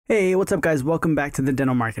Hey, what's up, guys? Welcome back to the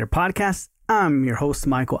Dental Marketer Podcast. I'm your host,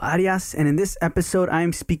 Michael Arias, and in this episode,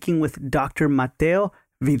 I'm speaking with Dr. Mateo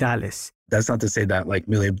Vidales. That's not to say that like $1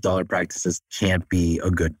 million practices can't be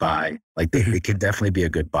a good buy. Like they could definitely be a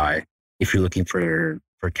good buy if you're looking for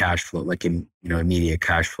cash flow, like in immediate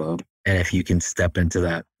cash flow. And if you can step into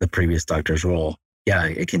the previous doctor's role, yeah,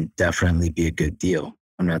 it can definitely be a good deal.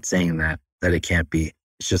 I'm not saying that it can't be.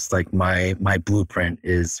 It's just like my blueprint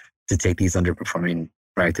is to take these underperforming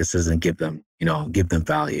practices and give them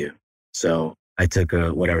value. So I took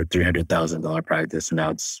a $300,000 practice and now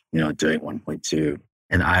it's, doing 1.2.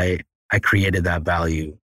 And I created that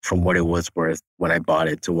value from what it was worth when I bought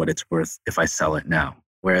it to what it's worth if I sell it now.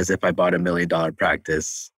 Whereas if I bought $1 million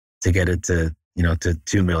practice, to get it to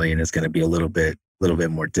 2 million is going to be a little bit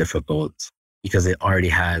more difficult because it already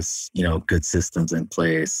has, good systems in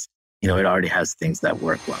place. It already has things that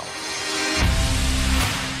work well.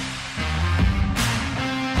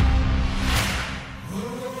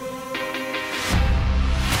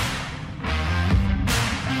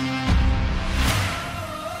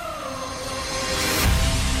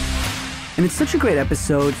 And it's such a great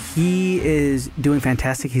episode. He is doing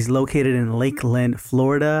fantastic. He's located in Lakeland,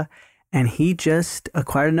 Florida, and he just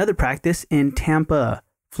acquired another practice in Tampa,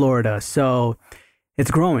 Florida. So it's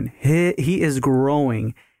growing. He is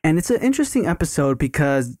growing. And it's an interesting episode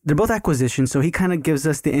because they're both acquisitions. So he kind of gives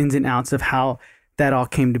us the ins and outs of how that all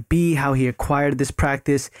came to be, how he acquired this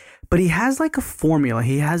practice. But he has like a formula.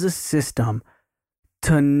 He has a system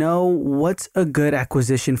to know what's a good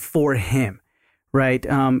acquisition for him. Right.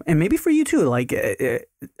 And maybe for you too, like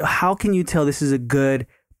how can you tell this is a good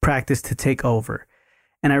practice to take over?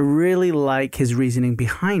 And I really like his reasoning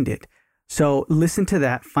behind it. So listen to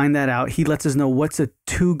that, find that out. He lets us know what's a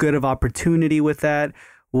too good of opportunity with that,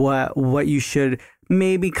 what you should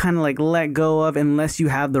maybe kind of like let go of unless you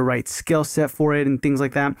have the right skill set for it and things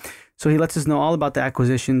like that. So he lets us know all about the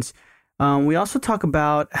acquisitions. We also talk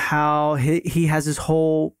about how he has his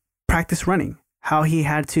whole practice running, how he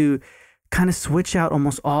had to kind of switch out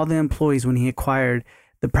almost all the employees when he acquired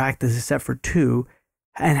the practice except for 2,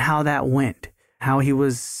 and how that went, how he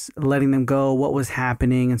was letting them go, what was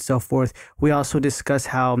happening and so forth. We also discuss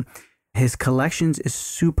how his collections is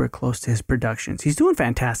super close to his productions. He's doing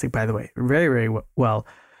fantastic, by the way, very, very well,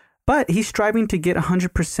 but he's striving to get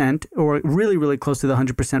 100% or really, really close to the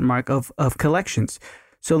 100% mark of collections.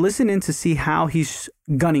 So listen in to see how he's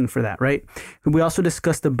gunning for that, right? We also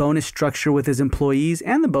discuss the bonus structure with his employees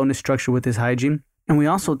and the bonus structure with his hygiene. And we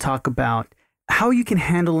also talk about how you can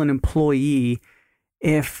handle an employee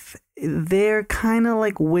if they're kind of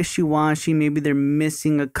like wishy-washy. Maybe they're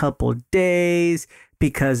missing a couple days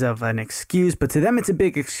because of an excuse, but to them, it's a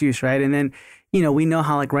big excuse, right? And then, we know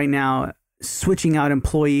how like right now, switching out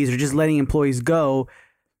employees or just letting employees go,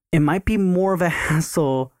 it might be more of a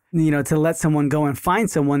hassle to let someone go and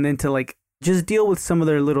find someone than to like just deal with some of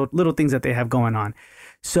their little things that they have going on.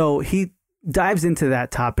 So he dives into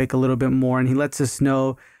that topic a little bit more, and he lets us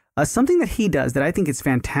know something that he does that I think is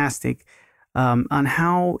fantastic on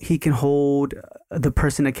how he can hold the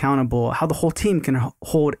person accountable, how the whole team can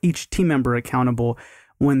hold each team member accountable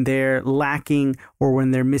when they're lacking or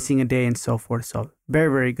when they're missing a day and so forth. So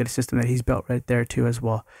very, very good system that he's built right there too as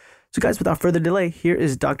well. So guys, without further delay, here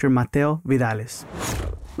is Dr. Mateo Vidales.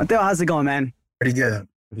 Mateo, how's it going, man? Pretty good.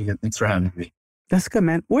 Thanks for having me. That's good,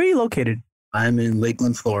 man. Where are you located? I'm in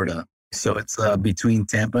Lakeland, Florida. So it's between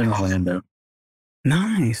Tampa and Orlando.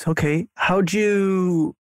 Nice. Okay. How'd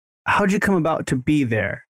you come about to be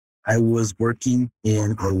there? I was working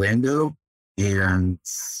in Orlando and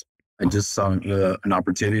I just saw an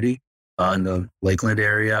opportunity in the Lakeland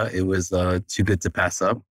area. It was too good to pass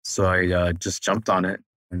up. So I just jumped on it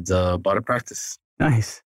and bought a practice.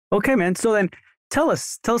 Nice. Okay, man. So then tell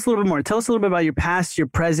us a little bit more. Tell us a little bit about your past, your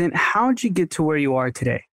present. How'd you get to where you are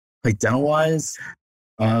today? Like dental-wise,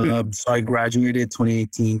 so I graduated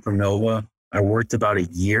 2018 from Nova. I worked about a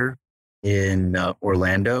year in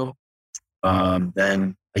Orlando.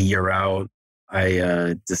 Then a year out,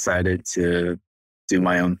 I decided to do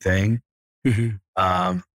my own thing.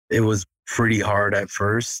 Mm-hmm. It was pretty hard at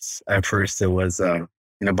first. At first, it was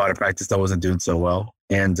bought a practice that wasn't doing so well,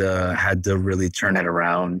 and had to really turn it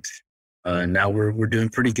around. Now we're doing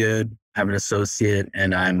pretty good. I have an associate,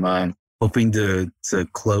 and I'm hoping to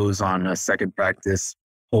close on a second practice,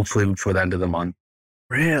 hopefully before the end of the month.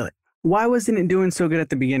 Really? Why wasn't it doing so good at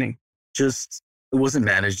the beginning? Just, it wasn't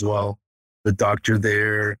managed well. The doctor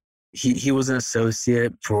there, he was an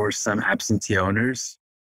associate for some absentee owners.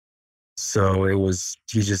 So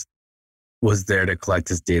he just was there to collect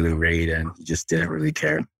his daily rate, and he just didn't really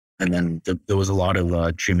care. And then there was a lot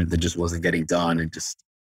of treatment that just wasn't getting done, and just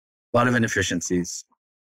a lot of inefficiencies.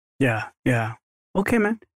 Yeah. Yeah. Okay,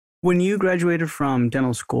 man. When you graduated from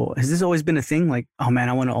dental school, has this always been a thing? Like, oh man,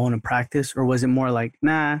 I want to own a practice? Or was it more like,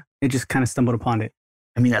 nah, it just kind of stumbled upon it?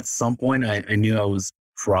 I mean, at some point, I knew I was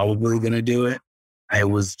probably going to do it. I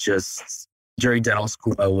was just during dental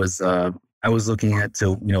school. I was looking at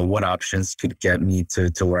to what options could get me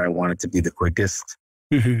to where I wanted to be the quickest,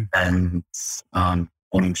 Hmm. and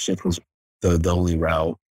ownership was the only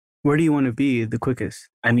route. Where do you want to be the quickest?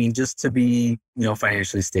 I mean, just to be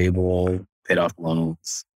financially stable, paid off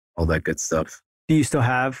loans, all that good stuff. Do you still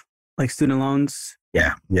have like student loans?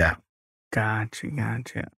 Yeah, yeah. Gotcha.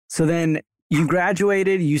 Gotcha. So then you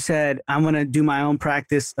graduated, you said, I'm going to do my own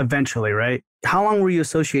practice eventually, right? How long were you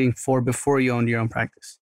associating for before you owned your own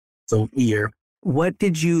practice? So year What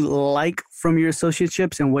did you like from your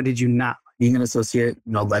associateships and what did you not? being an associate,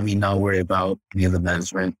 let me not worry about any of the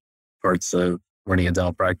management parts of running a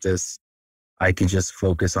dental practice. I could just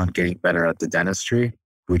focus on getting better at the dentistry,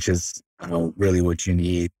 which is really what you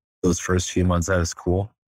need those first few months out of school,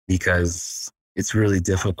 because it's really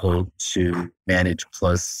difficult to manage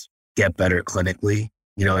plus get better clinically.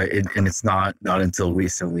 And it's not until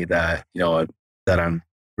recently that that I'm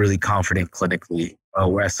really confident clinically,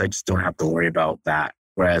 whereas I just don't have to worry about that.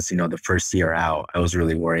 Whereas the first year out, I was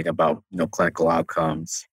really worrying about clinical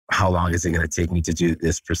outcomes. How long is it going to take me to do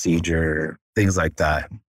this procedure? Things like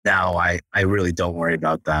that. Now I really don't worry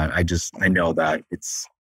about that. I know that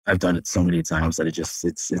I've done it so many times that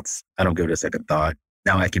it's I don't give it a second thought.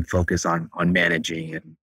 Now I can focus on managing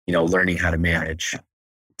and learning how to manage.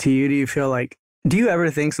 To you, do you ever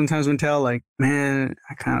think sometimes when tell like, man,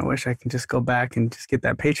 I kind of wish I could just go back and just get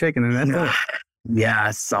that paycheck and then that's it? Yeah,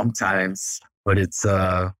 sometimes, but it's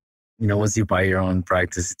once you buy your own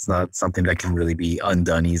practice, it's not something that can really be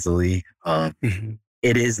undone easily. Mhm.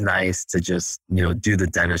 It is nice to just do the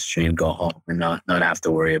dentistry and go home and not have to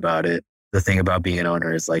worry about it. The thing about being an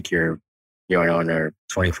owner is like you're an owner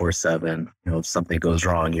 24/7. If something goes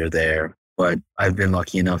wrong, you're there. But I've been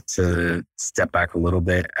lucky enough to step back a little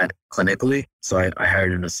bit clinically. So I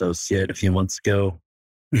hired an associate a few months ago.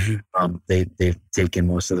 Mhm. They've taken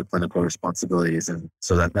most of the clinical responsibilities, and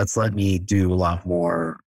so that's let me do a lot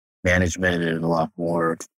more management and a lot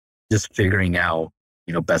more just figuring out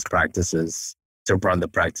best practices to run the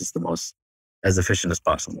practice the most as efficient as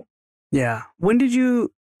possible. Yeah. When did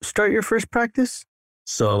you start your first practice?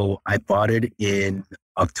 So I bought it in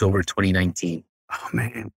October 2019. Oh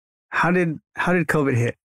man. How did COVID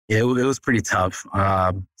hit? It was pretty tough.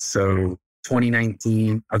 So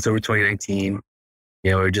 2019, October 2019,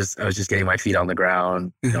 I was just getting my feet on the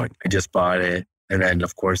ground. I just bought it. And then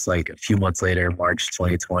of course, like a few months later, March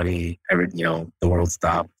 2020, the world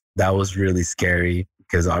stopped. That was really scary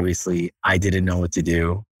because obviously I didn't know what to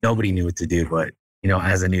do. Nobody knew what to do, but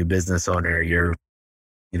as a new business owner, you're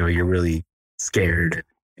really scared.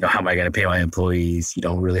 How am I going to pay my employees? You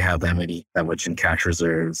don't really have that much in cash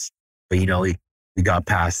reserves. But we got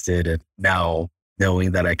past it, and now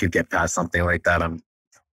knowing that I could get past something like that, a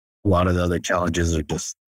lot of the other challenges are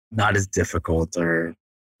just not as difficult. Or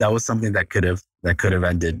that was something that could have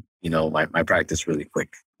ended my practice really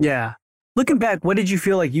quick. Yeah. Looking back, what did you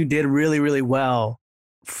feel like you did really, really well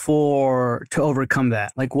to overcome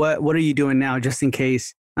that? Like what are you doing now just in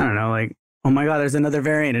case, I don't know, like, oh my God, there's another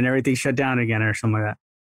variant and everything shut down again or something like that?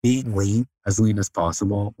 Being as lean as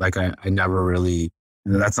possible. Like I never really,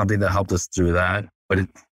 that's something that helped us through that, but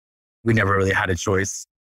we never really had a choice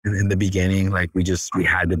in the beginning. Like we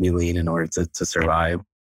had to be lean in order to survive.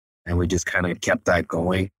 And we just kind of kept that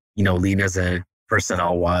going, lean as a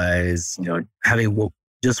personnel wise, having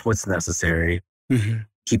just what's necessary, Mm-hmm.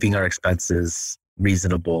 keeping our expenses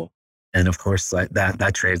reasonable. And of course, like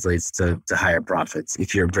that translates to higher profits.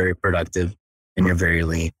 If you're very productive and you're very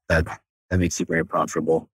lean, that makes you very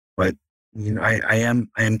profitable. But I am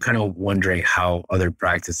kind of wondering how other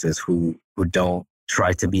practices who don't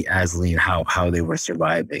try to be as lean, how they were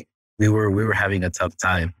surviving. We were having a tough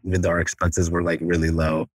time, even though our expenses were like really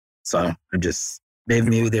low. So I'm just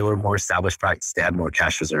maybe they were more established practice. They had more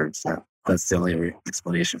cash reserves. So that's the only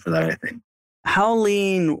explanation for that, I think. How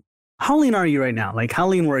lean are you right now? Like how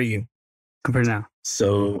lean were you compared to now?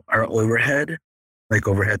 So our overhead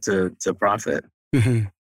to profit,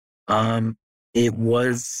 Mm-hmm. it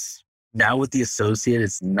was now with the associate,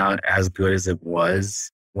 it's not as good as it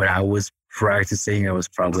was when I was practicing. I was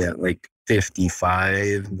probably at like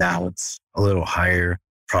 55. Now it's a little higher,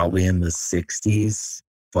 probably in the 60s.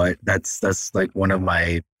 But that's like one of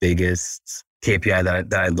my biggest KPI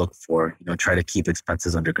that I look for, try to keep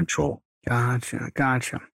expenses under control.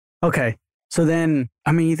 Gotcha. Okay. So then,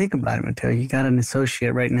 I mean, you think about it, Mateo, you got an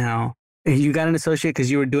associate right now. You got an associate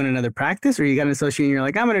because you were doing another practice, or you got an associate and you're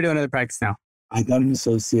like, I'm going to do another practice now? I got an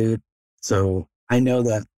associate. So I know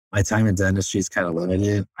that my time in dentistry is kind of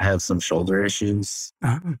limited. I have some shoulder issues.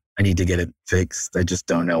 Uh-huh. I need to get it fixed. I just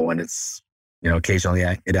don't know when it's, occasionally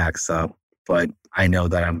it acts up, but I know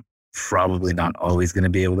that I'm probably not always going to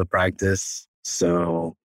be able to practice.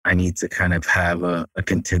 So I need to kind of have a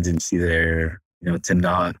contingency there, to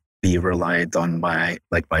not be reliant on my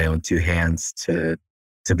own two hands to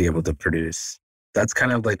be able to produce. That's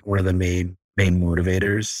kind of like one of the main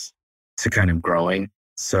motivators to kind of growing.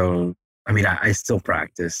 So, I mean, I still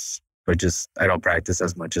practice, but just I don't practice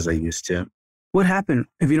as much as I used to. What happened,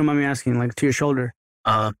 if you don't mind me asking, like to your shoulder?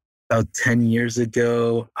 About 10 years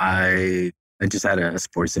ago, I just had a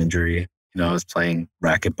sports injury. I was playing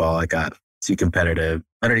racquetball. I got too competitive.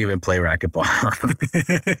 I don't even play racquetball.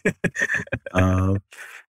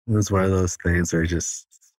 It was one of those things where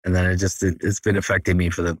and then it's been affecting me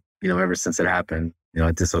for ever since it happened.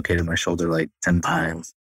 I dislocated my shoulder like 10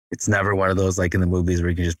 times. It's never one of those like in the movies where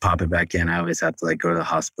you can just pop it back in. I always have to like go to the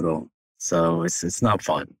hospital. So it's not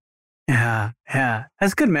fun. Yeah.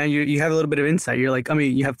 That's good, man. You have a little bit of insight. You're like,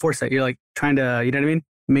 you have foresight. You're like trying to, you know what I mean?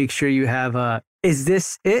 Make sure you have, is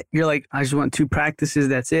this it? You're like, I just want 2 practices.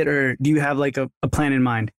 That's it. Or do you have like a plan in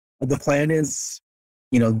mind? The plan is,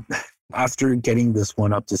 after getting this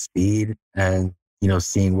one up to speed and,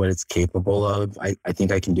 seeing what it's capable of, I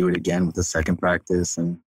think I can do it again with the second practice.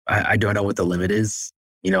 And I don't know what the limit is.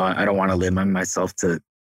 I don't want to limit myself to,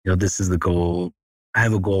 this is the goal. I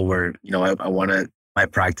have a goal where, I want my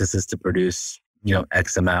practices to produce,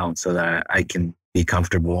 X amount so that I can be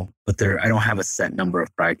comfortable. But I don't have a set number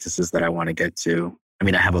of practices that I want to get to. I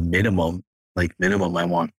mean, I have a minimum, I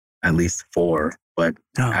want at least 4. But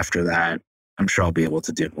after that, I'm sure I'll be able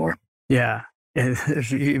to do more. Yeah.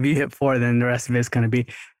 If you hit 4, then the rest of it's going to be.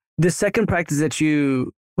 The second practice that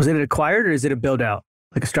was it acquired or is it a build out,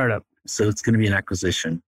 like a startup? So it's going to be an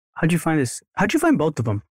acquisition. How'd you find this? How'd you find both of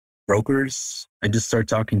them? Brokers. I just start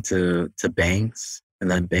talking to banks, and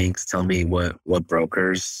then banks tell me what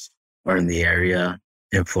brokers are in the area.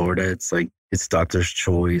 In Florida, it's Doctor's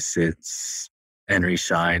Choice, it's Henry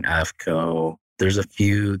Schein, AFCO. There's a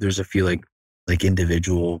few like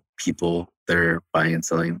individual people that are buying and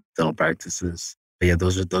selling dental practices. But yeah,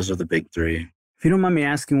 those are the big 3. If you don't mind me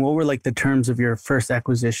asking, what were like the terms of your first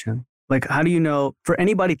acquisition? Like, how do you know, for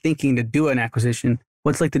anybody thinking to do an acquisition,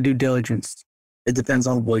 what's like the due diligence? It depends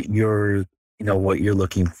on what you're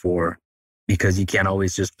looking for, because you can't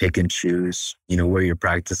always just pick and choose, where your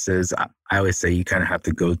practice is. I always say you kind of have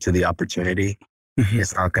to go to the opportunity. Mm-hmm.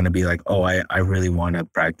 It's not going to be like, oh, I really want to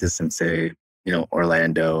practice in, say,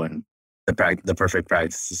 Orlando, and the perfect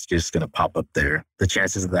practice is just going to pop up there. The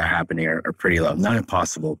chances of that happening are pretty low. Not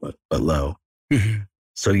impossible, but low. Mm-hmm.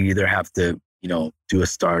 So you either have to, do a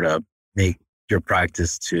startup, make your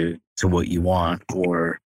practice to what you want,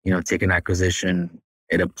 or, take an acquisition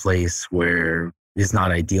at a place where it's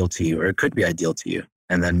not ideal to you, or it could be ideal to you,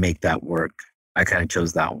 and then make that work. I kind of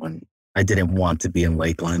chose that one. I didn't want to be in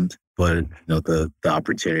Lakeland, but the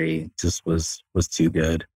opportunity just was too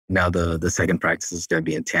good. Now the second practice is going to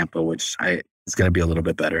be in Tampa, which is going to be a little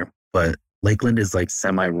bit better. But Lakeland is like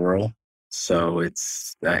semi-rural, so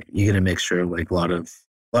it's you're going to make sure like a lot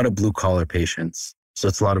of blue collar patients. So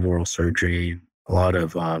it's a lot of oral surgery, a lot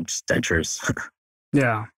of just dentures.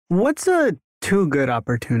 Yeah. What's a too good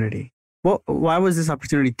opportunity? Why was this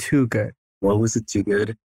opportunity too good? What was it too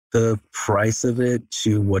good? The price of it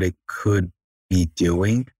to what it could be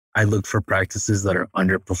doing. I look for practices that are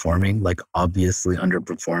underperforming, like obviously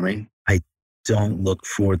underperforming. I don't look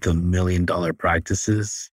for the $1 million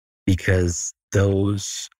practices, because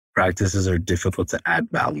those practices are difficult to add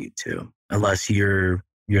value to, unless your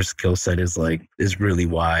skill set is really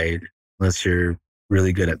wide, unless you're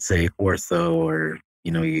really good at, say, ortho, or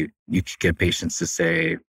you could get patients to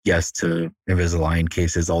say yes to Invisalign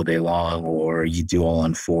cases all day long, or you do all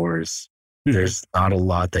on 4s. Mm-hmm. There's not a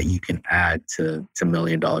lot that you can add to $1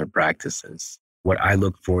 million practices. What I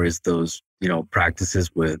look for is those, practices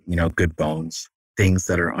with, good bones, things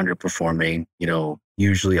that are underperforming,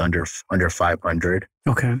 usually under 500.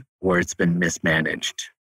 Okay. Where it's been mismanaged.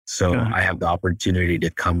 So I have the opportunity to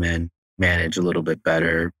come in, manage a little bit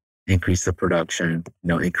better, increase the production,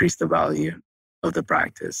 increase the value of the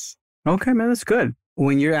practice. Okay, man, that's good.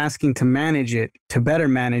 When you're asking to manage it, to better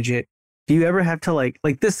manage it, do you ever have to like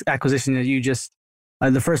this acquisition that you just,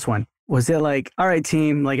 the first one, was it like, all right,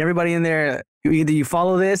 team, like everybody in there, either you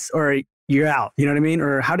follow this or you're out, you know what I mean?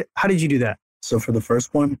 Or how did you do that? So for the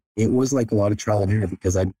first one, it was like a lot of trial and error,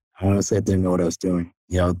 because I honestly didn't know what I was doing.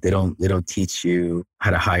 They don't teach you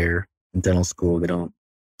how to hire in dental school. They don't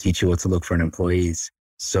teach you what to look for in employees.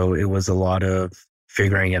 So it was a lot of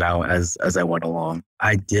figuring it out as I went along.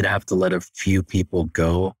 I did have to let a few people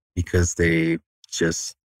go because they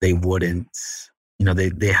wouldn't,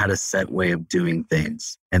 they had a set way of doing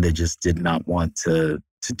things and they just did not want to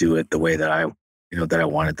do it the way that I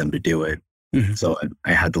wanted them to do it. Mhm. So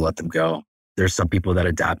I had to let them go. There's some people that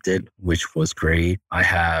adapted, which was great. I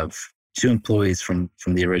have two employees from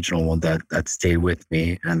the original one that stayed with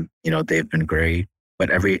me, and they've been great. But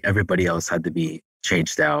everybody else had to be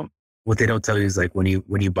changed out. What they don't tell you is like when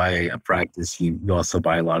you buy a practice, you also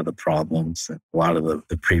buy a lot of the problems, and a lot of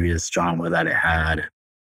the previous drama that it had,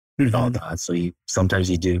 and all that. So sometimes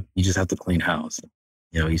you just have to clean house.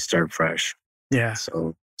 You start fresh. Yeah.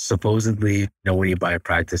 So supposedly, when you buy a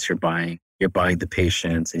practice, you're buying the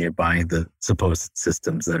patients and you're buying the supposed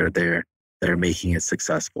systems that are there that are making it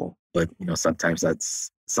successful. But sometimes it's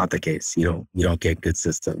not the case. You don't get good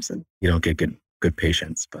systems and you don't get good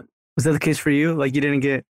patients. But Was that the case for you? Like you didn't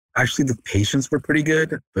get? actually, the patients were pretty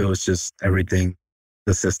good, but it was just everything.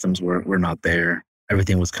 The systems were not there.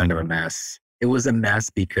 Everything was kind of a mess. It was a mess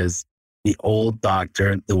because the old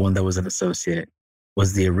doctor, the one that was an associate,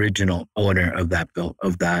 was the original owner of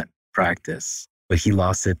that practice, but he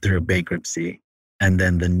lost it through bankruptcy. And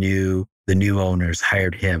then the new owners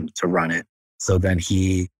hired him to run it. So then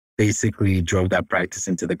he basically drove that practice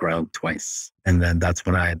into the ground twice. And then that's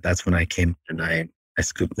when I came and I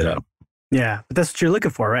scooped it up. Yeah, but that's what you're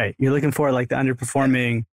looking for, right? You're looking for like the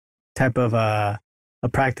underperforming type of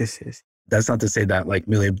practices. That's not to say that like $1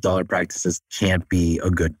 million practices can't be a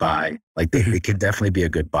good buy. Like it could definitely be a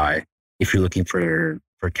good buy if you're looking for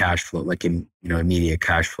cash flow, like in immediate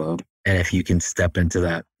cash flow. And if you can step into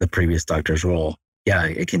the previous doctor's role, yeah,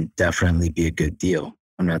 it can definitely be a good deal.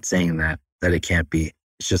 I'm not saying that it can't be.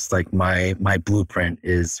 It's just like my blueprint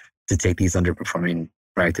is to take these underperforming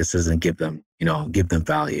practices and give them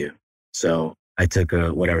value. So I took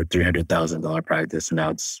a $300,000 practice and now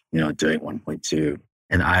it's doing 1.2,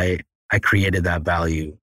 and I created that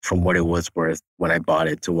value from what it was worth when I bought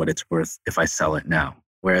it to what it's worth if I sell it now.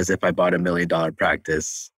 Whereas if I bought $1 million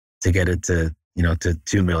practice, to get it to to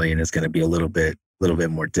 2 million is going to be a little bit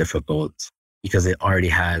more difficult because it already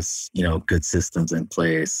has good systems in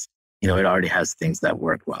place. It already has things that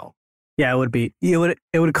work well. Yeah, it would be. It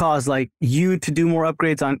would cause like you to do more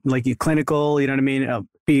upgrades on like you clinical. You know what I mean?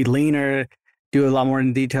 Be leaner, do a lot more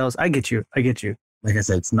in details. I get you. Like I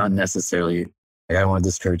said, it's not necessarily. Like I don't want to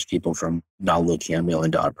discourage people from not looking at $1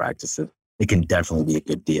 million practices. It can definitely be a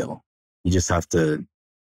good deal. You just have to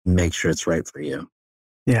make sure it's right for you.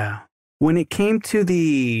 Yeah. When it came to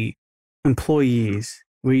the employees,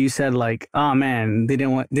 where you said like, oh man, they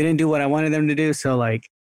didn't do what I wanted them to do, so like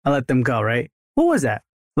I let them go, right? What was that?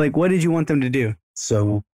 Like, what did you want them to do?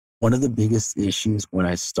 So one of the biggest issues when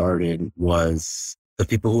I started was the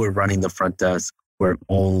people who were running the front desk were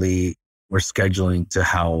scheduling to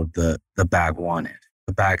how the bag wanted.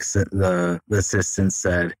 The assistant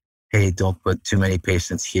said, "Hey, don't put too many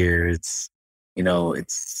patients here. It's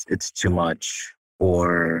too much,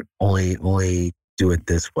 or only do it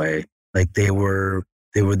this way." Like they were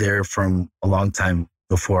there from a long time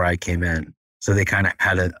before I came in, so they kind of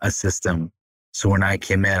had a system. So when I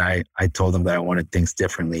came in, I told them that I wanted things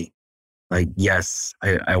differently. Like, yes,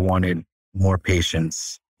 I wanted more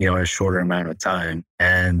patients, in a shorter amount of time.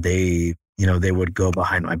 And they would go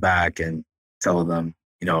behind my back and tell them,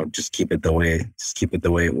 just keep it the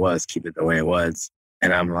way it was.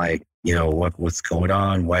 And I'm like, what's going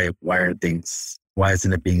on? Why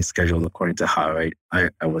isn't it being scheduled according to how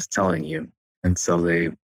I was telling you? And so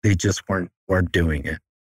they just weren't doing it.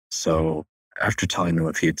 So after telling them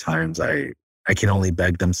a few times, I can only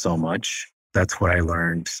beg them so much. That's what I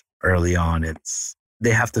learned early on.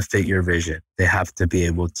 They have to fit your vision. They have to be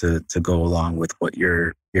able to go along with what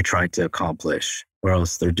you're trying to accomplish, or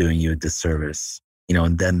else they're doing you a disservice.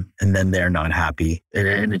 And then they're not happy,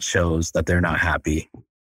 and it shows that they're not happy,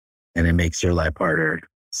 and it makes your life harder.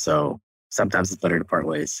 So sometimes it's better to part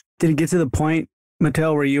ways. Did it get to the point,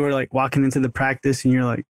 Mateo, where you were like walking into the practice and you're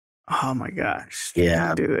like, oh my gosh,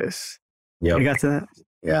 Yeah, do this? Yep. You got to that?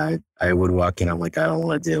 Yeah, I would walk in. I'm like, I don't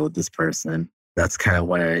want to deal with this person. That's kind of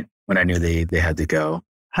when I knew they had to go.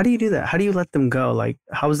 How do you do that? How do you let them go? Like,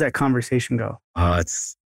 how does that conversation go?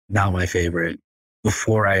 It's not my favorite.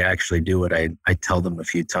 Before I actually do it, I tell them a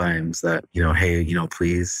few times that, hey,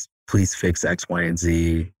 please fix X, Y, and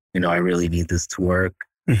Z. I really need this to work.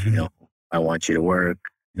 Mm-hmm. I want you to work.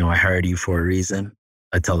 I hired you for a reason.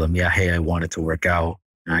 I tell them, yeah, hey, I want it to work out.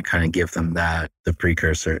 And I kind of give them the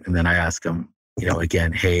precursor. And then I ask them,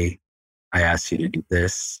 again, hey, I asked you to do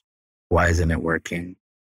this. Why isn't it working?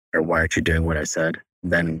 Or why aren't you doing what I said?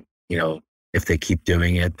 And then, if they keep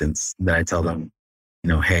doing it, then I tell them,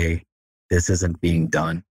 hey, this isn't being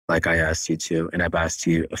done like I asked you to, and I've asked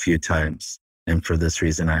you a few times, and for this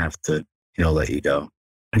reason, I have to, let you go.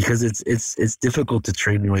 Because it's difficult to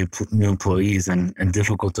train new employees and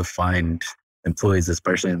difficult to find employees,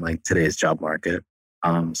 especially in like today's job market.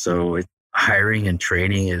 So hiring and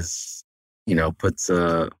training is,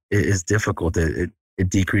 is difficult. It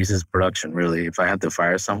decreases production, really. If I had to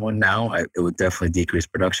fire someone now, it would definitely decrease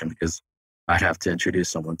production because I'd have to introduce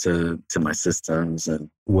someone to my systems and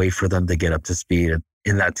wait for them to get up to speed. And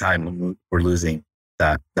in that time, we're losing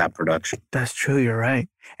that production. That's true. You're right.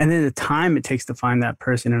 And then the time it takes to find that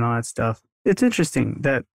person and all that stuff. It's interesting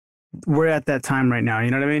that we're at that time right now. You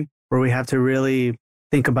know what I mean? Where we have to really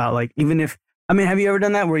think about like, have you ever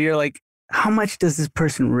done that where you're like, how much does this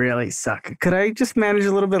person really suck? Could I just manage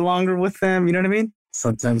a little bit longer with them? You know what I mean?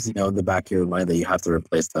 Sometimes, in the back of your mind that you have to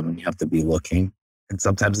replace them and you have to be looking. And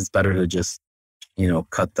sometimes it's better to just,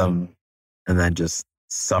 cut them and then just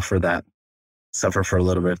suffer for a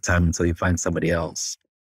little bit of time until you find somebody else.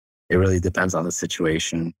 It really depends on the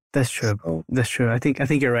situation. That's true. That's true. I think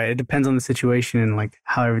you're right. It depends on the situation and like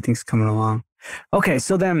how everything's coming along. Okay.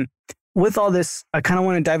 So then with all this, I kind of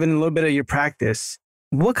want to dive in a little bit of your practice.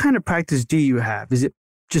 What kind of practice do you have? Is it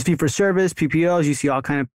just fee for service, PPOs? You see all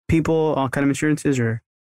kind of people, all kind of insurances, or?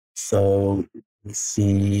 So we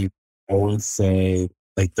see, I would say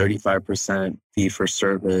like 35% fee for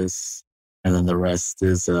service, and then the rest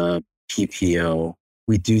is PPO.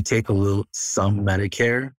 We do take some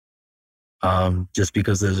Medicare, just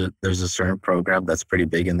because there's a certain program that's pretty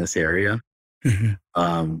big in this area.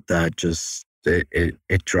 That just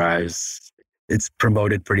it drives. It's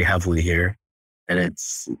promoted pretty heavily here, and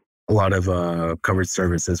it's a lot of covered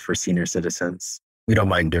services for senior citizens. We don't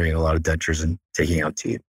mind doing a lot of dentures and taking out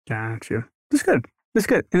teeth. Got you. That's good. That's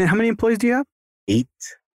good. And then how many employees do you have? 8.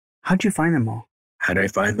 How'd you find them all? How did I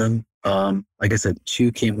find them? Like I said,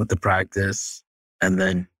 2 came with the practice, and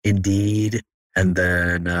then Indeed, and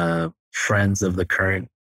then friends of the current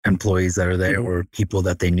employees that are there or people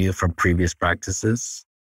that they knew from previous practices.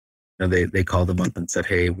 They called them up and said,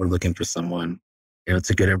 "Hey, we're looking for someone. It's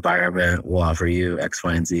a good environment. We'll offer you X,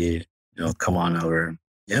 Y, and Z. Come on over."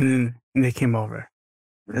 Yep. And they came over.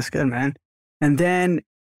 That's good, man. And then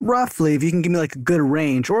roughly, if you can give me like a good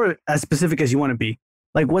range or as specific as you want to be,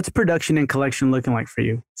 like what's production and collection looking like for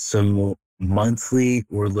you? So monthly,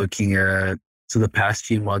 we're looking at, so the past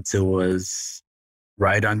few months, it was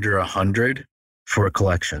right under 100 for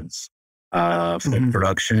collections. For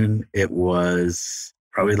production, it was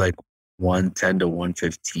probably like 110 to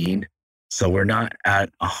 115. So we're not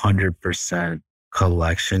at 100%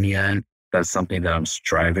 collection yet. That's something that I'm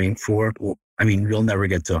striving for. Well, I mean, you'll never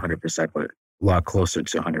get to 100%, but a lot closer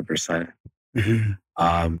to 100%.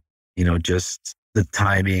 Just the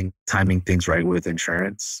timing things right with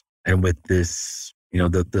insurance and with this,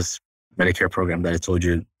 this Medicare program that I told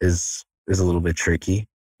you is a little bit tricky.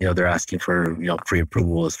 They're asking for,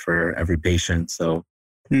 pre-approvals for every patient. So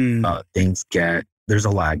there's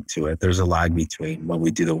a lag to it. There's a lag between when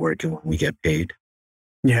we do the work and when we get paid.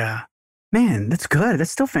 Yeah. Man, that's good.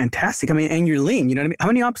 That's still fantastic. I mean, and you're lean, you know what I mean? How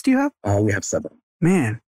many ops do you have? We have 7.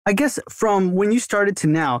 Man, I guess from when you started to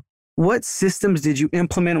now, what systems did you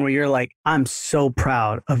implement where you're like, I'm so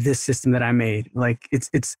proud of this system that I made? Like,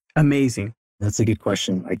 it's amazing. That's a good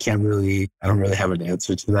question. I don't really have an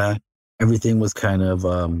answer to that. Everything was kind of,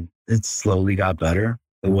 it slowly got better.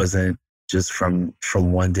 It wasn't just from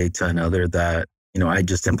one day to another that, I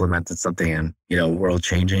just implemented something and, world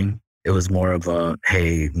changing. It was more of a,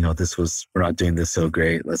 hey, we're not doing this so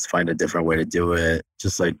great. Let's find a different way to do it.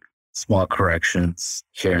 Just like small corrections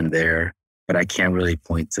here and there. But I can't really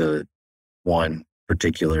point to one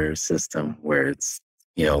particular system where it's,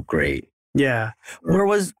 great. Yeah.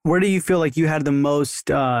 Where do you feel like you had the most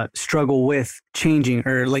struggle with changing,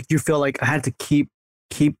 or like you feel like I had to keep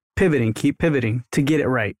pivoting to get it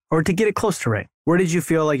right or to get it close to right? Where did you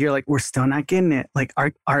feel like you're like, we're still not getting it? Like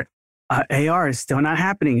our AR is still not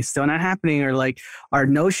happening. It's still not happening. Or like our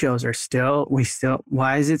no-shows are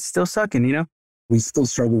why is it still sucking, We still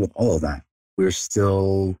struggle with all of that. We're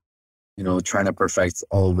still, trying to perfect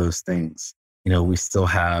all of those things. We still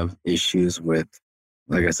have issues with,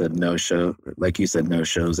 like I said, no-show, like you said,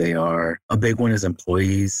 no-shows, AR. A big one is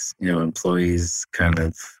employees, employees kind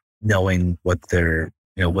of knowing what their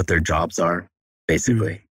jobs are,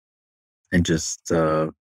 basically. And just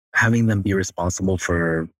having them be responsible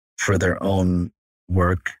for their own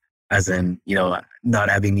work, as in, not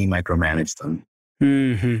having me micromanage them.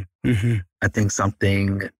 I think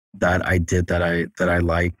something that I did that I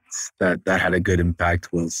liked that had a good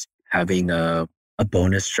impact was having a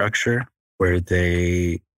bonus structure where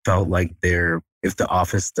they felt like if the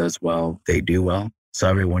office does well, they do well. So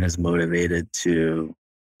everyone is motivated to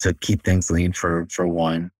keep things lean for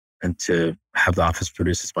one, and to have the office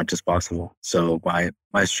produce as much as possible. So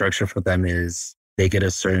my structure for them is they get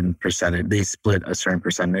a certain percentage. They split a certain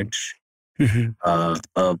percentage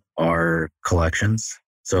of our collections.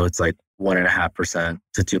 So it's like 1.5%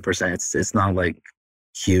 to 2%. It's not like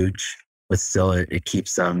huge, but still it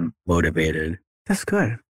keeps them motivated. That's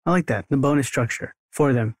good. I like that. The bonus structure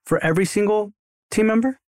for them. For every single team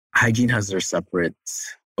member? Hygiene has their separate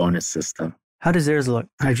bonus system. How does theirs look,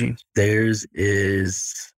 Hygiene? There's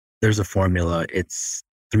a formula. It's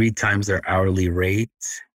 3 times their hourly rate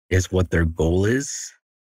is what their goal is.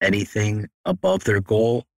 Anything above their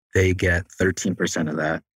goal, they get 13% of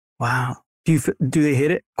that. Wow. Do they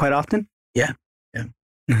hit it quite often? Yeah.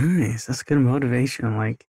 Nice. That's good motivation.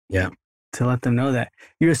 Like, yeah, to let them know that.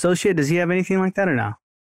 Your associate, does he have anything like that or no?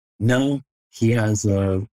 No, he has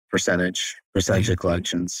a percentage of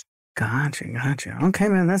collections. Gotcha. Okay,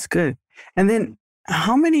 man, that's good. And then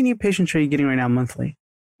how many new patients are you getting right now monthly?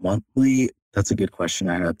 Monthly, that's a good question.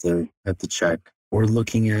 I have to check. We're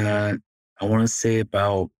looking at, I want to say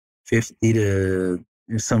about 50 to,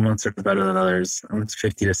 some months are better than others. I want it's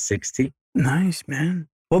 50 to 60. Nice, man.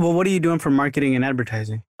 Well, but what are you doing for marketing and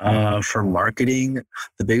advertising? For marketing,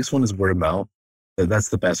 the biggest one is word of mouth. That's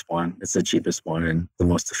the best one. It's the cheapest one and the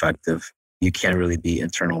most effective. You can't really beat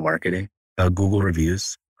internal marketing. Google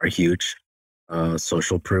reviews are huge.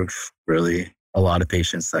 Social proof, really. A lot of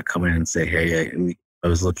patients that come in and say, hey, I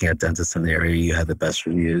was looking at dentists in the area. You had the best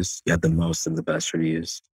reviews. You had the most and the best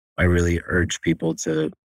reviews. I really urge people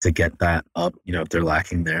to get that up, if they're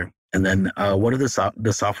lacking there. And then what are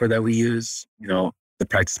the software that we use? The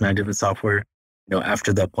practice management software.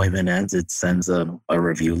 After the appointment ends, it sends a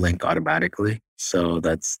review link automatically. So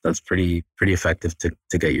that's pretty effective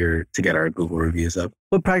to get our Google reviews up.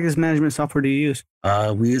 What practice management software do you use?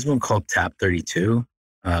 We use one called Tap 32.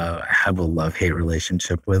 I have a love-hate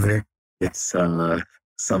relationship with it. It's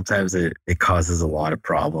sometimes it causes a lot of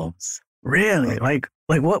problems. Really? Like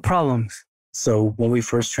what problems? So when we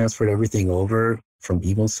first transferred everything over from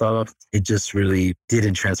EagleSoft, it just really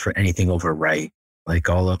didn't transfer anything over right. Like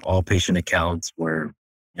all patient accounts were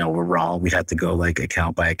wrong. We had to go like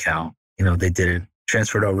account by account. They didn't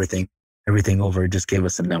transfer everything over. It just gave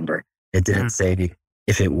us a number. It didn't say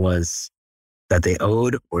if it was that they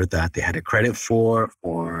owed or that they had a credit for,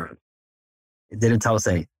 or it didn't tell us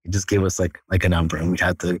anything. It just gave us like a number, and we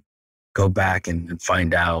had to go back and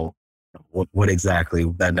find out what exactly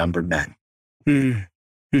that number meant.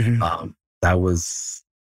 That was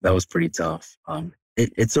pretty tough.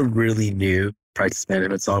 It's a really new practice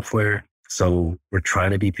management software, so we're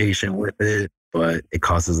trying to be patient with it, but it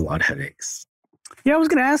causes a lot of headaches. Yeah, I was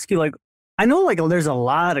going to ask you, I know there's a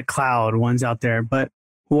lot of cloud ones out there, but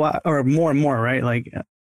why, or more and more, right?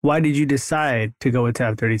 Why did you decide to go with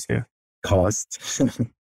Tab 32? Cost.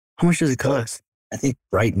 How much does it cost? I think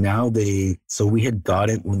right now we had got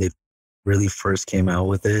it when they really first came out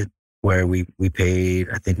with it, where we paid,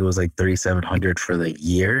 I think it was like $3,700 for the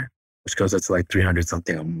year, which goes up to like 300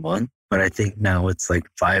 something a month. But I think now it's like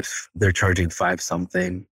they're charging $5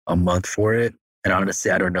 something a month for it. And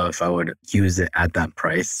honestly, I don't know if I would use it at that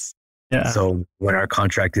price. Yeah. So when our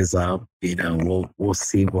contract is up, we'll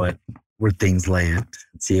see where things land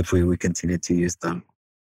and see if we continue to use them.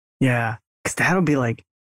 Yeah. Cause that'll be like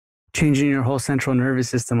changing your whole central nervous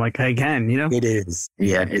system, again, It is.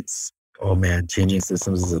 Yeah. Oh man, changing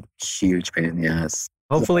systems is a huge pain in the ass.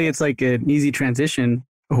 Hopefully it's like an easy transition,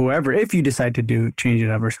 whoever, if you decide to change it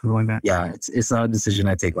up or something like that. Yeah. It's not a decision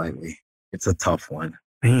I take lightly. It's a tough one.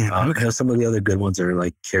 Man, I know some of the other good ones are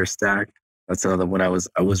like CareStack. That's another one I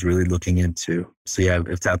was really looking into. So yeah,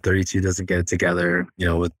 if Tab 32 doesn't get it together,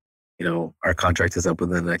 our contract is up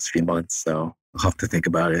within the next few months. So I'll have to think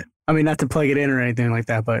about it. I mean, not to plug it in or anything like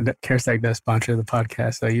that, but CareStack does sponsor the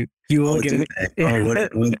podcast. So you will get it.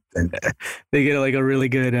 They get a really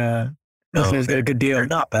good, listeners get a good deal. They're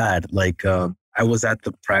not bad. I was at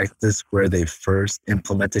the practice where they first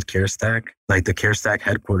implemented CareStack. The CareStack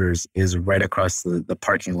headquarters is right across the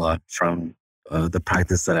parking lot from the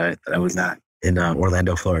practice that I was at in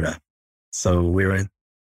Orlando, Florida. So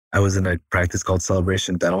I was in a practice called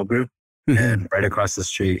Celebration Dental Group, and right across the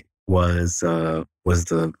street was the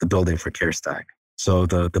building for CareStack. So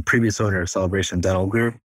the previous owner of Celebration Dental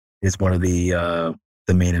Group is one of the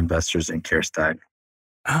main investors in CareStack.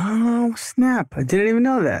 Oh snap! I didn't even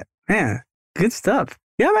know that. Man, good stuff.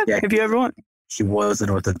 Yeah, man. Yeah, if you ever want. He was an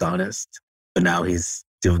orthodontist, but now he's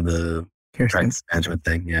doing the practice management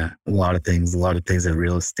thing. Yeah, a lot of things in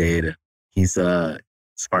real estate. He's a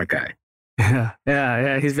smart guy.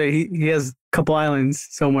 Yeah. He has a couple islands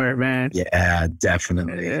somewhere, man. Yeah,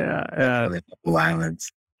 definitely. Yeah. Definitely a couple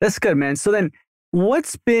islands. That's good, man. So then,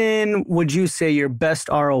 what's been, would you say, your best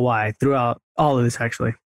ROI throughout all of this,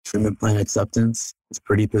 actually? Treatment plan acceptance is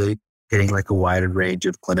pretty big. Getting like a wider range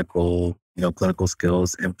of clinical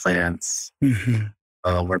skills, implants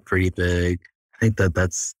Mm-hmm. were pretty big. I think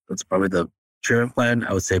that's probably the treatment plan.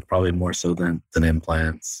 I would say probably more so than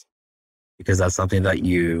implants, because that's something that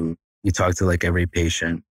you talk to like every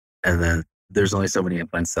patient, and then there's only so many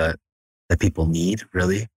implants that people need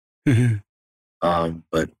really. Mm-hmm.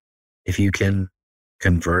 But if you can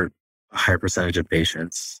convert a higher percentage of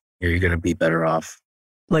patients, you're going to be better off.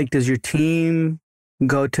 Like, does your team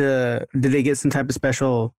did they get some type of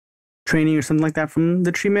special training or something like that from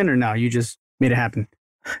the treatment, or no, you just made it happen?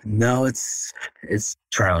 No, it's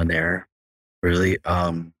trial and error, really.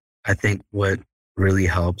 I think what really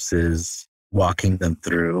helps is walking them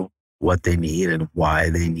through what they need and why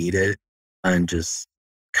they need it, and just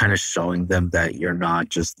kind of showing them that you're not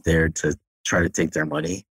just there to try to take their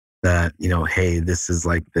money. That, hey, this is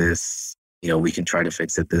like this, we can try to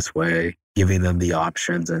fix it this way, giving them the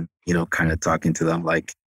options and, kind of talking to them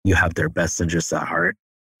like you have their best interests at heart.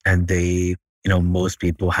 And they, most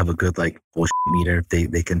people have a good like bullshit meter.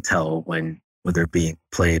 They can tell when they're being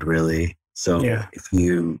played really. So Yeah. if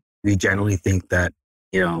we generally think that,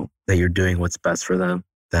 that you're doing what's best for them,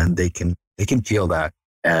 then they can feel that,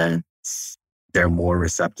 and they're more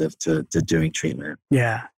receptive to doing treatment.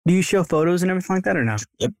 Yeah. Do you show photos and everything like that, or no?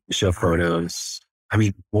 Yep. Show photos. I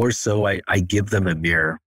mean, more so I give them a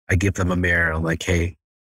mirror. I give them a mirror like, hey,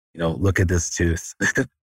 look at this tooth,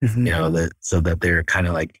 Mhm. so that they're kind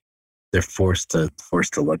of like, they're forced to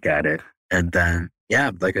look at it. And then,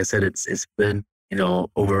 yeah, like I said, it's been,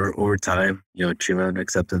 over time, treatment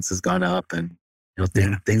acceptance has gone up, and,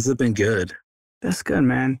 things have been good. That's good,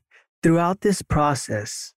 man. Throughout this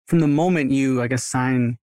process, from the moment you, I guess,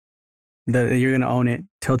 sign that you're going to own it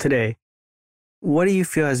till today, what do you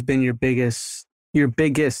feel has been your biggest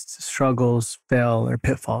struggles, fail, or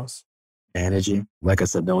pitfalls? Managing. Like I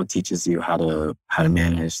said, no one teaches you how to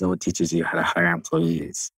manage. No one teaches you how to hire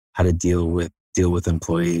employees, how to deal with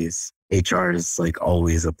employees. HR is like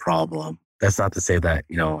always a problem. That's not to say that,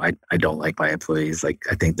 I don't like my employees. Like,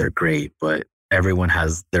 I think they're great, but everyone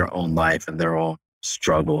has their own life and their own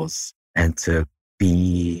struggles, and to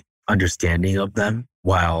be understanding of them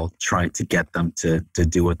while trying to get them to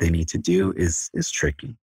do what they need to do is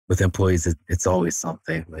tricky. With employees, it's always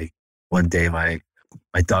something. Like, one day my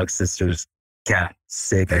dog's sister's cat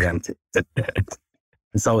sick. I got to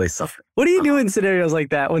it's always something. What do you do in scenarios like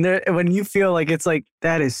that when you feel like it's like,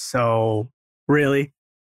 that is so really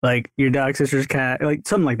like your dog sister's cat, like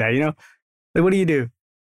something like that, Like, what do you do?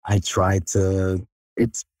 I try to,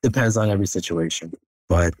 it depends on every situation,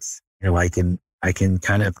 but I can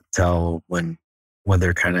kind of tell when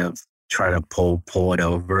they're kind of trying to pull it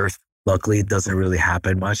over. Luckily, it doesn't really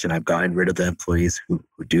happen much, and I've gotten rid of the employees who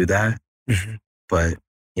do that. Mhm. But,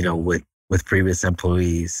 with previous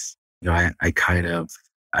employees, I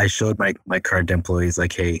showed my current employees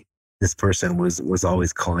like, hey, this person was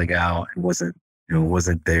always calling out and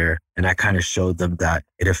wasn't there. And I kind of showed them that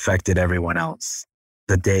it affected everyone else.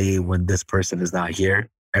 The day when this person is not here,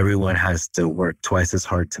 everyone has to work twice as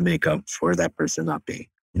hard to make up for that person not being.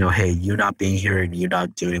 Hey, you not being here and you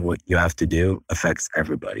not doing what you have to do affects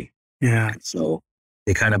everybody. Yeah. So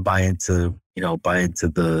they kind of buy into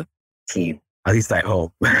the team. At least I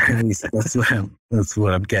hope. At least that's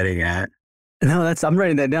what I'm getting at. No, I'm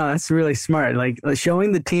writing that down. That's really smart. Like,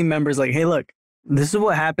 showing the team members, like, hey, look, this is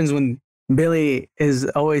what happens when Billy is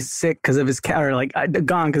always sick because of his cat, or like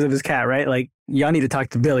gone because of his cat, right? Like, y'all need to talk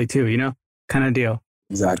to Billy too, kind of deal.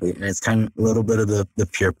 Exactly. And it's kind of a little bit of the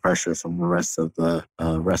peer pressure from the rest of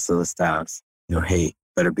the staffs. Hey,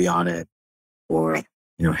 better be on it. Or,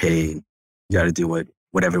 hey, you got to do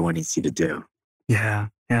what everyone needs you to do. Yeah,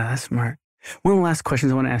 that's smart. One of the last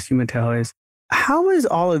questions I want to ask you, Mateo, is how is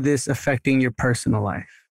all of this affecting your personal life?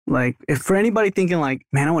 Like, if for anybody thinking like,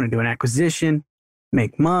 man, I want to do an acquisition,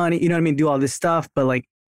 make money, you know what I mean? Do all this stuff. But like,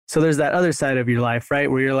 so there's that other side of your life, right?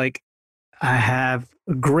 Where you're like, I have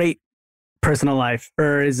a great personal life.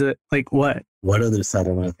 Or is it like what? What other side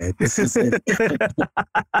of my life? This is it.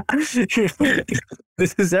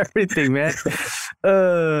 This is everything, man.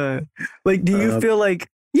 Like, do you feel like,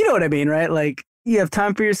 you know what I mean, right? Like, you have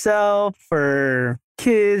time for yourself or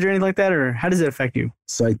kids or anything like that? Or how does it affect you?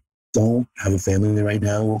 So I don't have a family right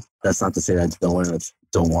now. That's not to say that I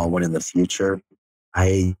don't want one in the future.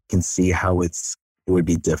 I can see how it would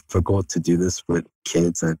be difficult to do this with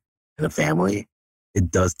kids and a family. It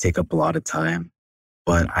does take up a lot of time,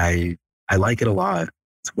 but I like it a lot.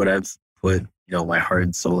 It's what I've put, my heart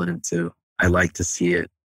and soul into, I like to see it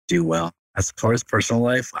do well. As far as personal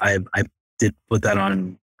life, I did put that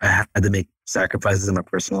on. I had to make sacrifices in my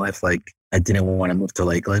personal life. Like I didn't want to move to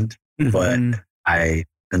Lakeland, but I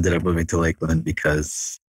ended up moving to Lakeland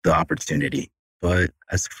because the opportunity. But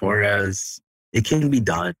as far as it can be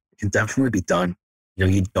done, it can definitely be done.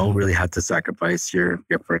 You don't really have to sacrifice your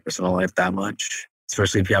personal life that much,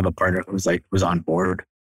 especially if you have a partner who's on board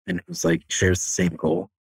and who's shares the same goal.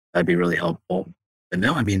 That'd be really helpful. But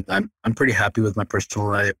no, I mean, I'm pretty happy with my personal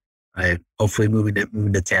life. I hopefully moving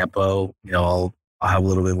to Tampa, I'll have a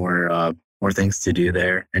little bit more things to do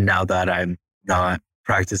there. And now that I'm not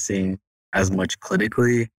practicing as much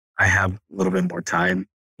clinically, I have a little bit more time,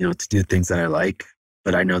 to do things that I like.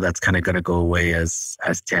 But I know that's kind of going to go away as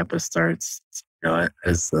Tampa starts,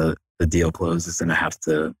 as the deal closes, and I have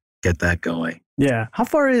to get that going. Yeah. How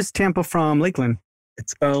far is Tampa from Lakeland?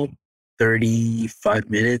 It's about 35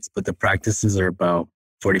 minutes, but the practices are about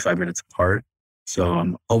 45 minutes apart.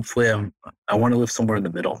 So hopefully I want to live somewhere in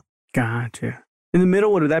the middle. Gotcha. In the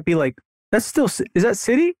middle, what would that be like? That's still, is that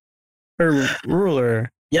city or rural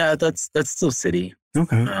or? Yeah, that's still city.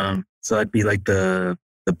 Okay. So that'd be like the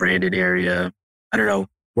Brandon area. I don't know.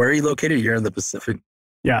 Where are you located? You're in the Pacific.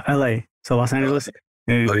 Yeah, LA. So Los Angeles.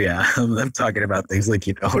 Oh yeah. I'm talking about things like,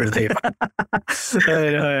 where they are.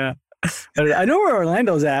 I know, yeah. I know where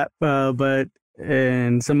Orlando's at, but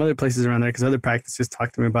and some other places around there because other practices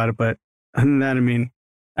talk to me about it. But other than that, I mean,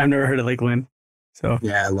 I've never heard of Lakeland. So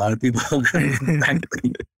yeah, a lot of people.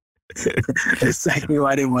 Exactly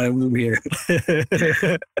why I didn't want to move here.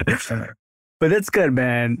 But that's good,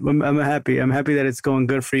 man. I'm happy. I'm happy that it's going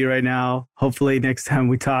good for you right now. Hopefully next time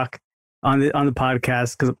we talk on the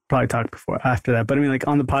podcast, because I'll probably talk after that. But I mean,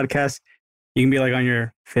 on the podcast, you can be on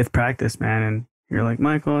your 5th practice, man, and you're like,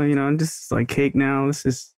 Michael, I'm just cake now. This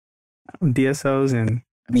is DSOs, and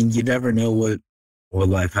I mean, you never know what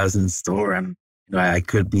life has in store. And I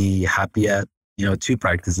could be happy at 2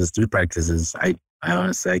 practices, 3 practices. I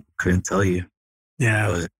honestly, I couldn't tell you. Yeah,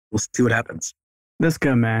 but we'll see what happens. That's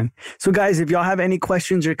good, man. So guys, if y'all have any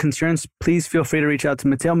questions or concerns, please feel free to reach out to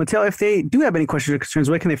Mateo. Mateo, if they do have any questions or concerns,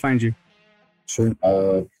 where can they find you? Sure.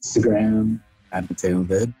 Instagram at Mateo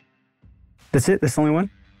Vid. That's it? That's the only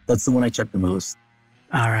one? That's the one I check the most.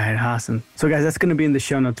 All right. Awesome. So guys, that's going to be in the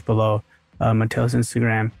show notes below, Mateo's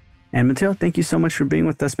Instagram. And Mateo, thank you so much for being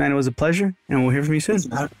with us, man. It was a pleasure, and we'll hear from you soon.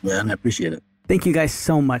 Yeah, I appreciate it. Thank you guys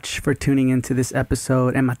so much for tuning into this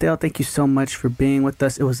episode. And Mateo, thank you so much for being with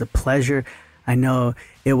us. It was a pleasure. I know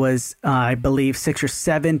it was, I believe, 6 or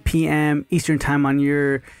 7 p.m. Eastern time on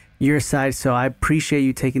your side. So I appreciate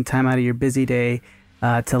you taking time out of your busy day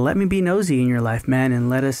to let me be nosy in your life, man, and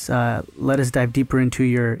let us dive deeper into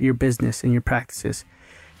your business and your practices.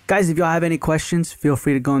 Guys, if y'all have any questions, feel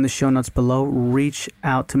free to go in the show notes below. Reach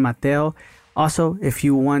out to Mateo. Also, if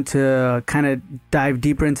you want to kind of dive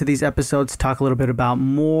deeper into these episodes, talk a little bit about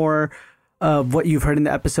more of what you've heard in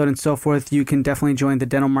the episode and so forth, you can definitely join the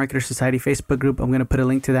Dental Marketer Society Facebook group. I'm going to put a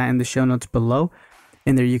link to that in the show notes below.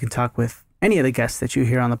 In there, you can talk with any of the guests that you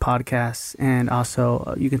hear on the podcast, and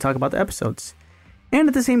also you can talk about the episodes. And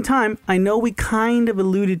at the same time, I know we kind of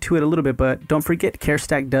alluded to it a little bit, but don't forget,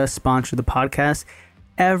 CareStack does sponsor the podcast.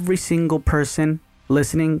 Every single person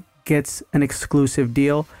listening gets an exclusive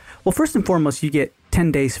deal. Well, first and foremost, you get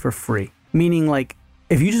 10 days for free, meaning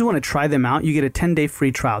if you just want to try them out, you get a 10-day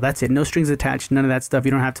free trial. That's it. No strings attached. None of that stuff.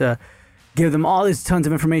 You don't have to give them all these tons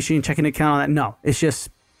of information, checking account, all that. No, it's just,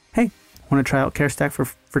 hey, I want to try out CareStack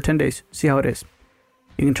for 10 days. See how it is.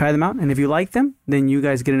 You can try them out. And if you like them, then you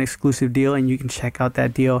guys get an exclusive deal and you can check out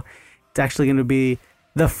that deal. It's actually going to be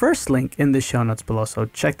the first link in the show notes below. So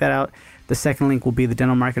check that out. The second link will be the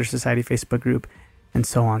Dental Marketer Society Facebook group and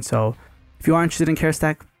so on. So if you are interested in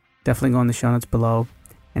CareStack, definitely go in the show notes below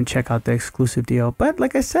and check out the exclusive deal. But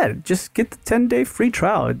like I said, just get the 10-day free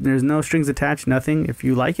trial. There's no strings attached, nothing. If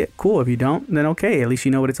you like it, cool. If you don't, then okay. At least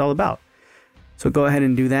you know what it's all about. So go ahead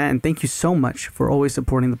and do that. And thank you so much for always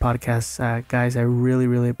supporting the podcast. Guys, I really,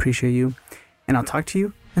 really appreciate you. And I'll talk to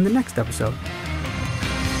you in the next episode.